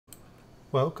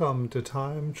Welcome to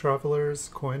Time Traveler's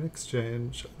Coin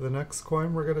Exchange. The next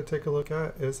coin we're going to take a look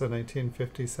at is a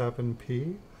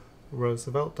 1957p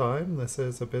Roosevelt dime. This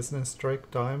is a business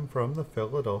strike dime from the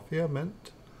Philadelphia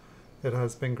Mint. It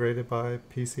has been graded by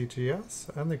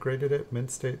PCGS and they graded it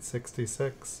mint state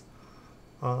 66.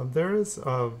 There is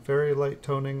a very light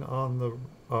toning on the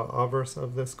obverse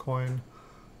of this coin.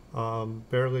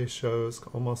 Barely shows,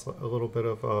 almost a little bit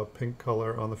of a pink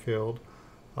color on the field.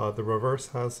 The reverse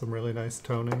has some really nice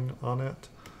toning on it,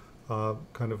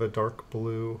 kind of a dark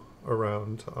blue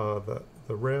around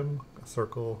the rim, a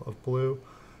circle of blue,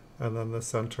 and then the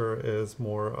center is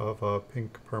more of a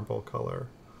pink purple color.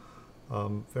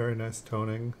 Very nice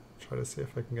toning. Try to see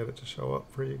if I can get it to show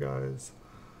up for you guys.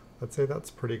 I'd say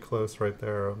that's pretty close right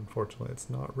there. Unfortunately, it's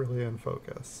not really in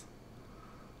focus.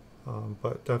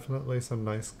 But definitely some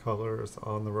nice colors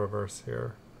on the reverse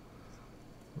here.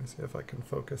 Let me see if I can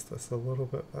focus this a little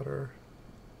bit better.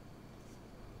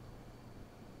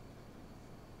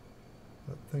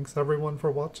 But thanks everyone for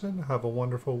watching. Have a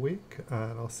wonderful week,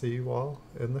 and I'll see you all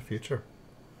in the future.